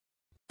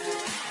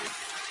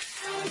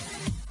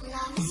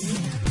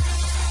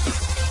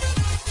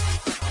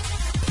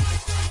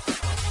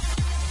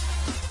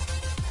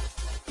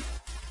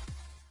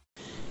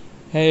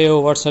Hey,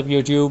 what's up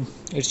YouTube?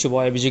 It's your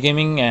boy ABJ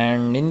Gaming,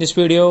 and in this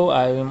video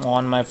I am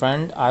on my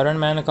friend Iron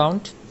Man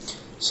account.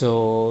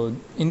 So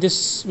in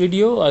this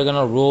video I'm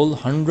gonna roll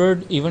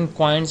 100 event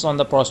coins on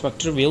the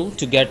Prospector wheel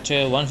to get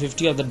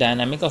 150 of the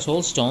Dynamica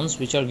soul stones,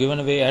 which are given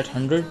away at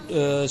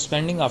 100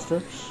 spending after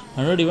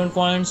 100 event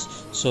coins.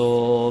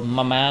 So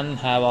my man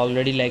have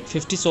already like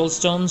 50 soul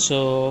stones,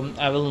 so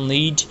I will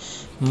need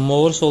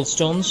more soul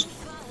stones,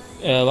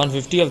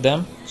 150 of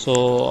them.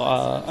 So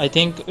I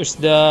think it's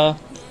the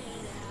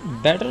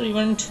better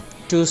event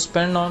to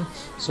spend on.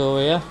 So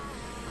yeah,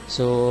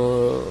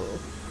 so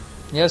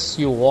yes,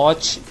 you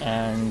watch,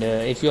 and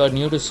if you are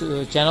new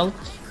to channel,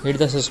 hit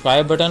the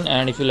subscribe button,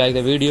 and if you like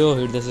the video,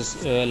 hit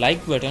the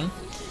like button.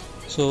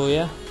 So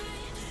yeah,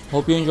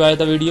 hope you enjoy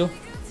the video.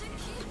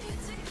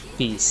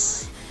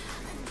 Peace.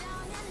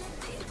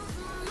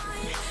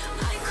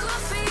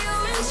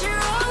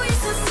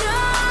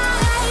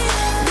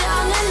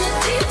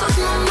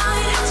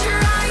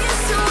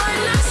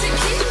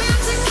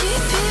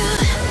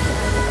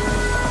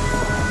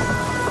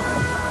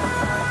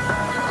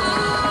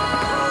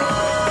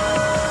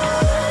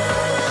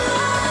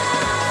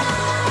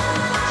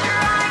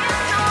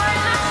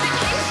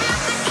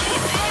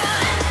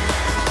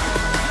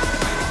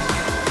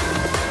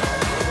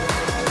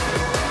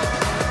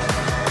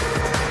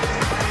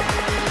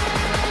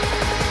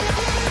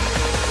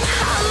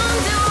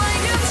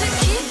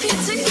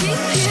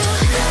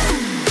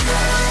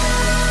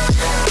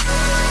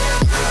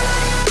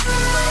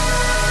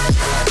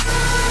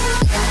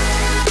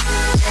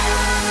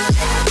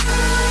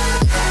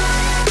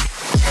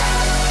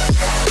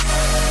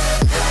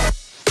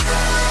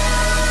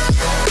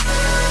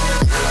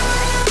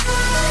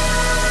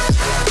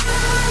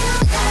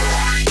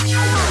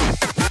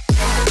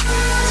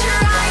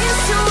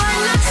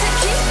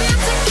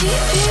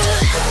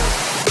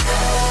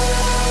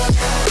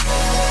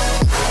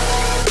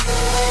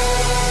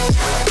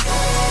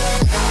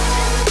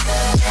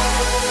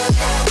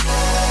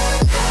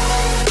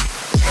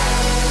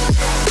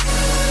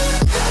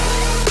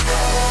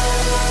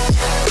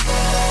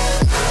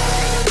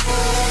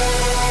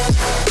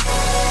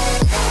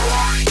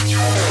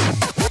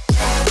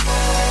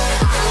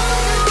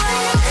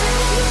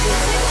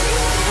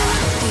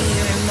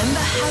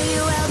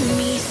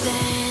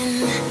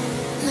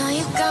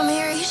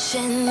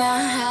 My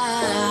heart.